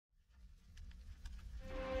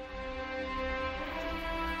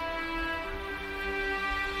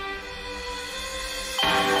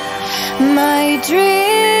My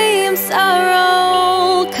dreams are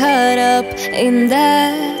all caught up in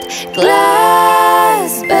that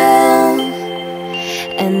glass bell,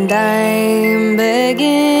 and I'm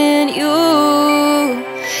begging you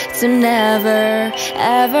to never,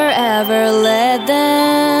 ever, ever let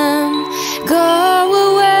them go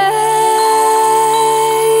away.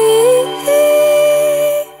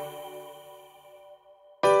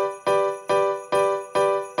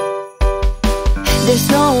 There's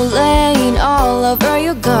no rain all over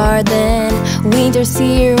your garden. Winter's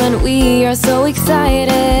here and we are so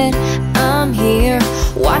excited. I'm here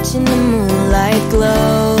watching the moonlight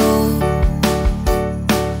glow.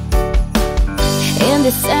 In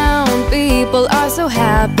this town people are so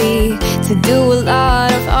happy to do a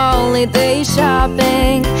lot of holiday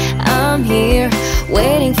shopping. I'm here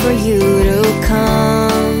waiting for you to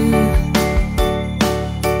come.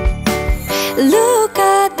 Look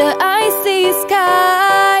at the icy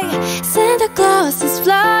sky, Santa Claus is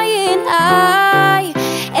flying high.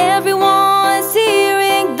 Everyone's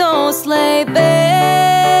hearing those sleigh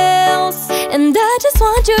bells, and I just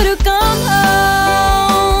want you to come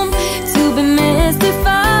home, to be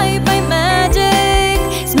mystified by magic,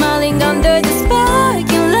 smiling under the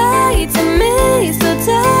sparkling lights and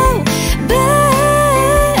mistletoe.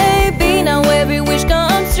 Baby, now every wish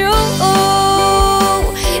comes true.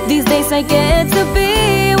 These days I get to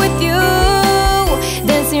be with you,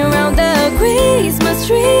 dancing around the Christmas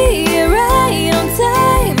tree right on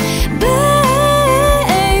time,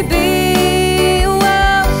 baby.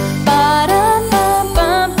 Wow. Ba-dum, bum,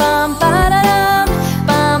 bum, bum, ba-da-dum,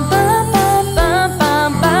 bum, bum, bum, bum, bum,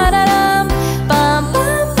 ba-da-dum, bum,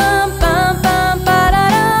 bum, bum, bum, bum,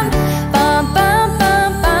 ba-da-dum, bum, bum, bum,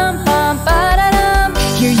 bum, bum, ba-da-dum.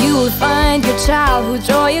 Here you will find your childhood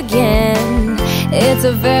joy again. It's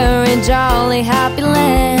a very jolly, happy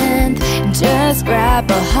land. Just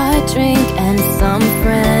grab a hot drink and some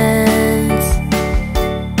friends.